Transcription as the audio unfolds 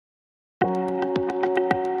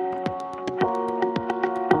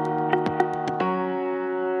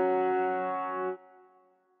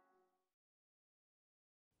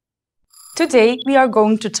Today we are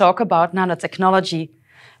going to talk about nanotechnology.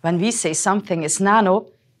 When we say something is nano,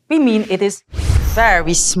 we mean it is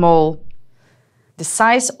very small. The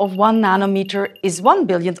size of 1 nanometer is 1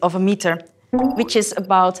 billionth of a meter, which is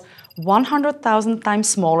about 100,000 times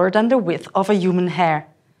smaller than the width of a human hair.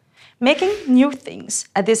 Making new things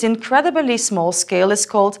at this incredibly small scale is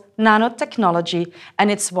called nanotechnology, and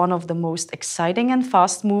it's one of the most exciting and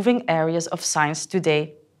fast-moving areas of science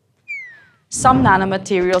today. Some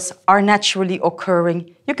nanomaterials are naturally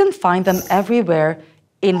occurring. You can find them everywhere,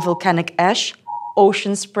 in volcanic ash,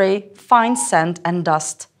 ocean spray, fine sand and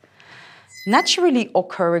dust. Naturally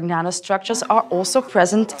occurring nanostructures are also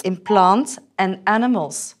present in plants and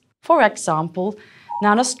animals. For example,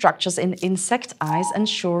 nanostructures in insect eyes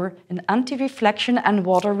ensure an anti-reflection and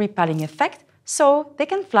water-repelling effect, so they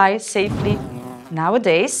can fly safely.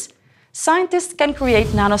 Nowadays, scientists can create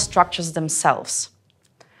nanostructures themselves.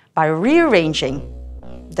 By rearranging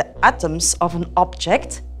the atoms of an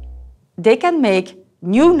object, they can make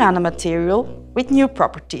new nanomaterial with new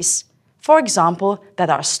properties. For example, that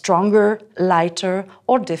are stronger, lighter,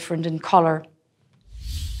 or different in color.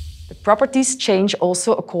 The properties change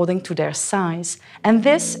also according to their size, and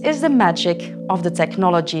this is the magic of the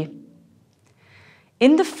technology.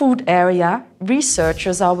 In the food area,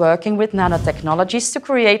 researchers are working with nanotechnologies to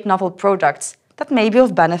create novel products that may be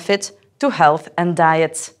of benefit to health and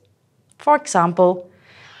diet. For example,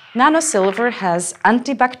 nanosilver has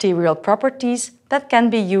antibacterial properties that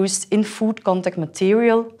can be used in food contact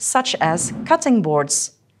material, such as cutting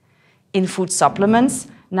boards. In food supplements,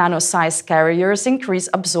 nano-sized carriers increase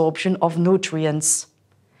absorption of nutrients.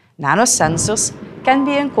 Nanosensors can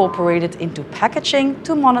be incorporated into packaging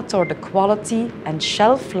to monitor the quality and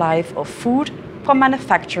shelf life of food from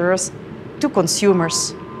manufacturers to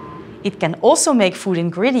consumers. It can also make food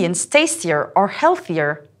ingredients tastier or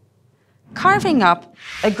healthier. Carving up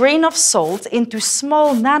a grain of salt into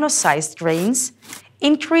small nano-sized grains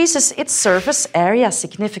increases its surface area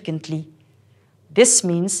significantly. This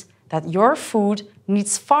means that your food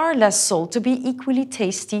needs far less salt to be equally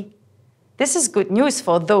tasty. This is good news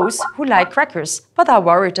for those who like crackers but are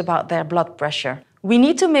worried about their blood pressure. We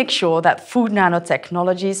need to make sure that food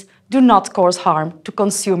nanotechnologies do not cause harm to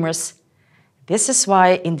consumers. This is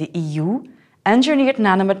why in the EU, engineered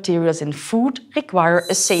nanomaterials in food require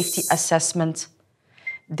a safety assessment.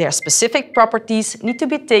 Their specific properties need to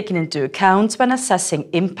be taken into account when assessing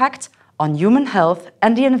impact on human health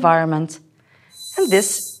and the environment. And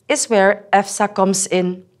this is where EFSA comes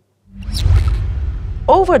in.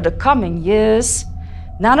 Over the coming years,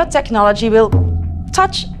 nanotechnology will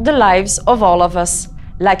touch the lives of all of us.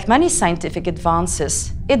 Like many scientific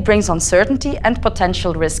advances, it brings uncertainty and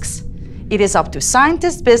potential risks. It is up to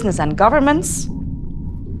scientists, business and governments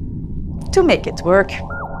to make it work.